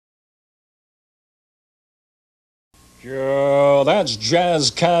Sure, that's Jazz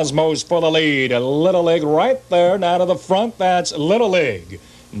Cosmos for the lead. Little League right there, now to the front. That's Little League.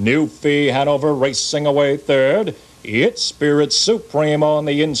 Newfie Hanover racing away third. It's Spirit Supreme on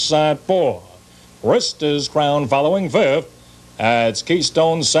the inside fourth. Rista's Crown following fifth. It's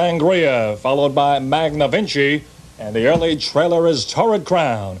Keystone Sangria, followed by Magna Vinci. And the early trailer is Torrid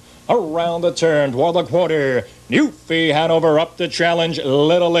Crown. Around the turn toward the quarter. Newfie Hanover up to challenge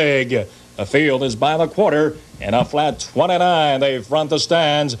Little League. The field is by the quarter. In a flat 29, they front the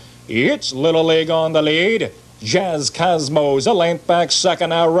stands. It's Little League on the lead. Jazz Cosmos a length back second,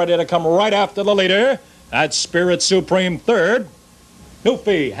 now ready to come right after the leader. That's Spirit Supreme third.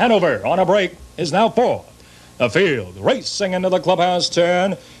 Newfie Hanover on a break is now fourth. The field racing into the clubhouse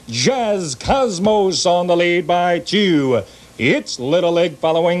turn. Jazz Cosmos on the lead by 2. It's Little League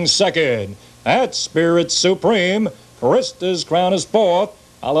following second. That's Spirit Supreme. Rista's Crown is fourth,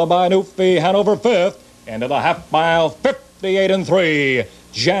 followed by Newfie Hanover fifth. Into the half mile, 58 3.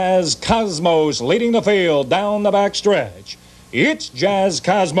 Jazz Cosmos leading the field down the back stretch. It's Jazz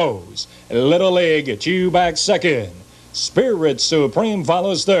Cosmos. Little League 2 back second. Spirit Supreme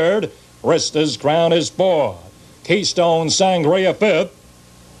follows third. Rista's Crown is fourth. Keystone Sangria fifth.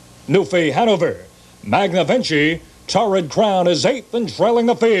 Newfie Hanover. Magna Vinci. Torrid Crown is eighth and trailing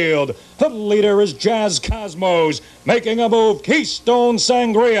the field. The leader is Jazz Cosmos, making a move. Keystone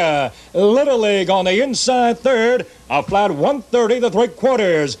Sangria. Little League on the inside third. A flat 130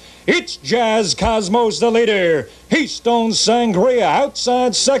 3/4. It's Jazz Cosmos the leader. Keystone Sangria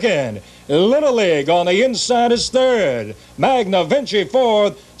outside second. Little League on the inside is third. Magna Vinci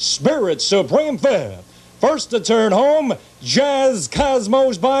fourth. Spirit Supreme fifth. First to turn home, Jazz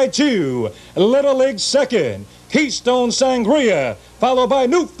Cosmos by 2. Little League second. Keystone Sangria, followed by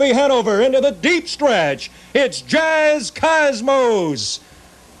Newfie Hanover into the deep stretch. It's Jazz Cosmos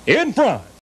in front.